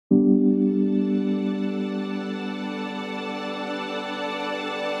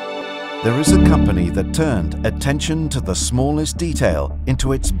There is a company that turned attention to the smallest detail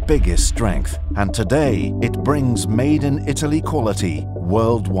into its biggest strength, and today it brings made in Italy quality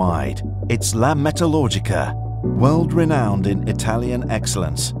worldwide. It's La Metallurgica, world-renowned in Italian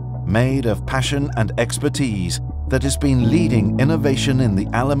excellence, made of passion and expertise that has been leading innovation in the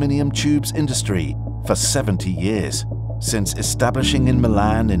aluminium tubes industry for 70 years, since establishing in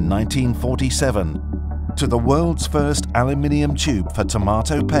Milan in 1947, to the world's first aluminium tube for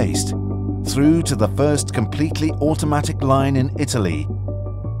tomato paste, through to the first completely automatic line in Italy,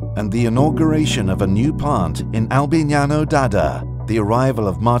 and the inauguration of a new plant in Albignano, the arrival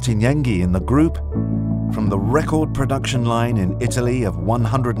of Martinenghi in the group, from the record production line in Italy of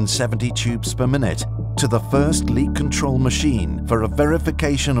 170 tubes per minute, to the first leak control machine for a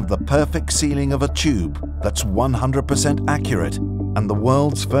verification of the perfect sealing of a tube that's 100% accurate, and the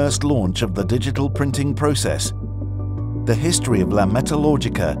world's first launch of the digital printing process. The history of La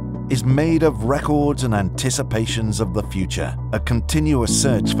Metallurgica is made of records and anticipations of the future, a continuous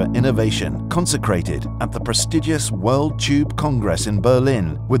search for innovation consecrated at the prestigious World Tube Congress in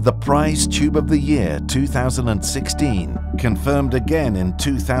Berlin with the prize Tube of the Year 2016, confirmed again in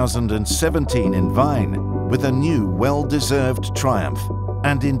 2017 in Vine with a new well-deserved triumph,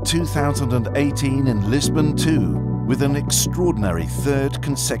 and in 2018 in Lisbon too with an extraordinary third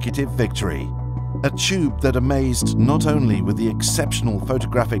consecutive victory. A tube that amazed not only with the exceptional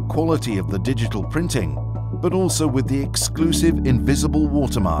photographic quality of the digital printing, but also with the exclusive invisible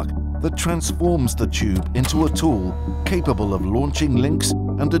watermark that transforms the tube into a tool capable of launching links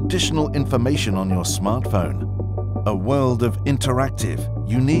and additional information on your smartphone. A world of interactive,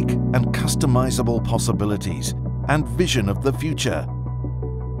 unique and customizable possibilities and vision of the future.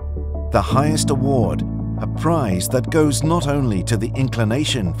 The highest award, a prize that goes not only to the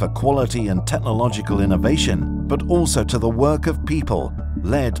inclination for quality and technological innovation, but also to the work of people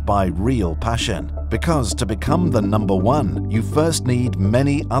led by real passion. Because to become the number one, you first need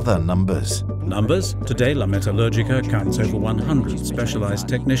many other numbers. Numbers? Today La Metallurgica counts over 100 specialized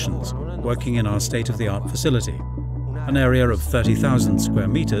technicians working in our state-of-the-art facility, an area of 30,000 square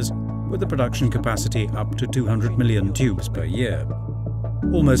meters with a production capacity up to 200 million tubes per year.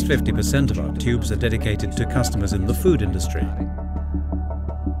 Almost 50% of our tubes are dedicated to customers in the food industry,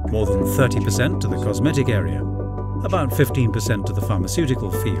 more than 30% to the cosmetic area, about 15% to the pharmaceutical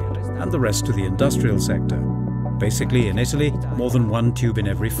field, and the rest to the industrial sector. Basically, in Italy, more than one tube in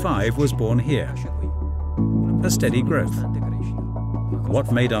every 5 was born here. A steady growth.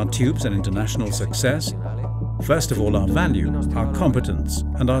 What made our tubes an international success? First of all, our value, our competence,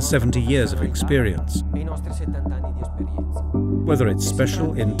 and our 70 years of experience. Whether it's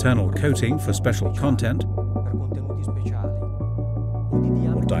special internal coating for special content,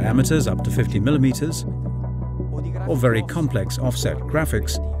 or diameters up to 50 millimeters, or very complex offset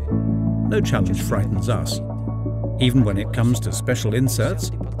graphics, no challenge frightens us. Even when it comes to special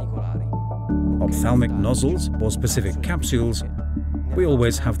inserts, ophthalmic nozzles, or specific capsules, we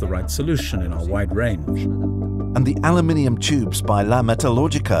always have the right solution in our wide range. And the aluminium tubes by La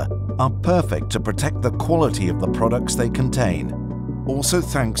Metallurgica are perfect to protect the quality of the products they contain. Also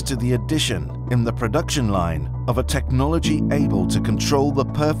thanks to the addition in the production line of a technology able to control the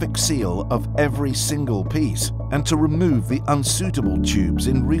perfect seal of every single piece and to remove the unsuitable tubes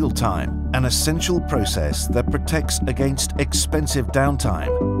in real time, an essential process that protects against expensive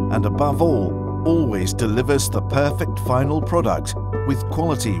downtime and above all, always delivers the perfect final product with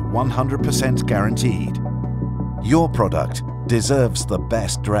quality 100% guaranteed. Your product deserves the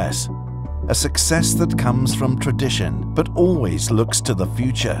best dress. A success that comes from tradition, but always looks to the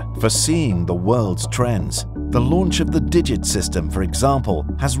future, foreseeing the world's trends. The launch of the Digit system, for example,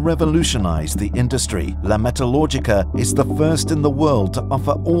 has revolutionized the industry. La Metallurgica is the first in the world to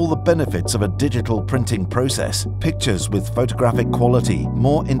offer all the benefits of a digital printing process. Pictures with photographic quality,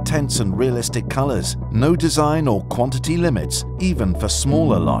 more intense and realistic colors, no design or quantity limits, even for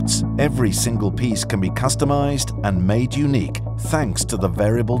smaller lots. Every single piece can be customized and made unique thanks to the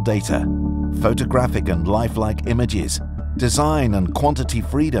variable data. Photographic and lifelike images, design and quantity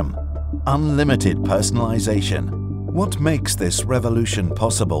freedom, unlimited personalization. What makes this revolution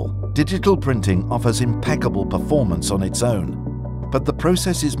possible? Digital printing offers impeccable performance on its own, but the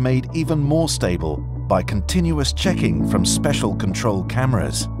process is made even more stable by continuous checking from special control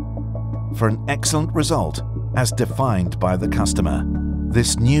cameras for an excellent result as defined by the customer.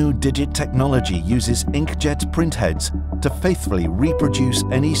 This new Digit technology uses inkjet printheads to faithfully reproduce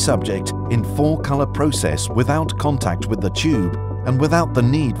any subject in 4-color process without contact with the tube and without the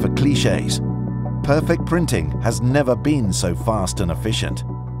need for clichés. Perfect printing has never been so fast and efficient.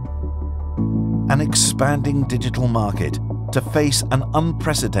 An expanding digital market, to face an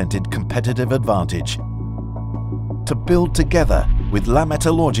unprecedented competitive advantage. To build together with La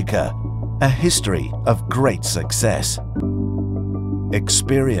Metallurgica a history of great success.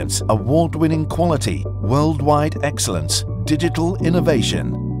 Experience award-winning quality, worldwide excellence, digital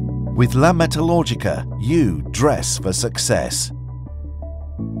innovation. With La Metallurgica, you dress for success.